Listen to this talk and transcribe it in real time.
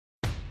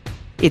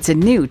It's a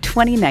new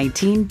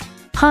 2019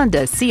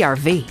 Honda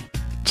CR-V.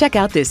 Check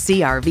out this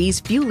CR-V's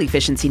fuel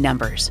efficiency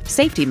numbers,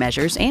 safety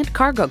measures, and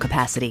cargo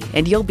capacity,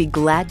 and you'll be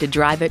glad to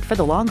drive it for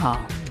the long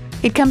haul.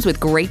 It comes with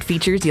great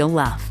features you'll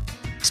love: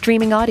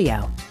 streaming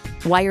audio,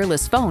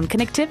 wireless phone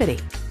connectivity,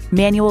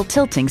 manual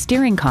tilting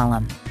steering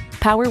column,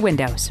 power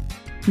windows,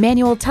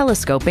 manual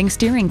telescoping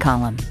steering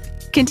column,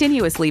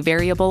 continuously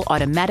variable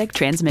automatic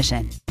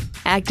transmission,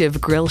 active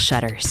grille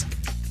shutters,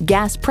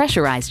 gas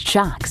pressurized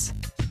shocks,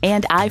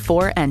 and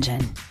i4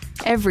 engine.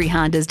 Every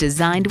Honda's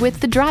designed with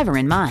the driver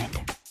in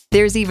mind.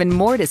 There's even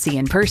more to see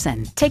in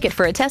person. Take it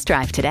for a test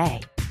drive today.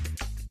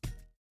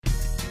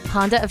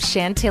 Honda of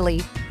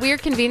Chantilly. We're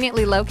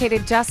conveniently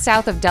located just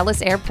south of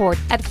Dulles Airport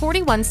at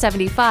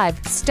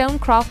 4175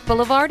 Stonecroft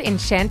Boulevard in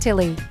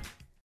Chantilly.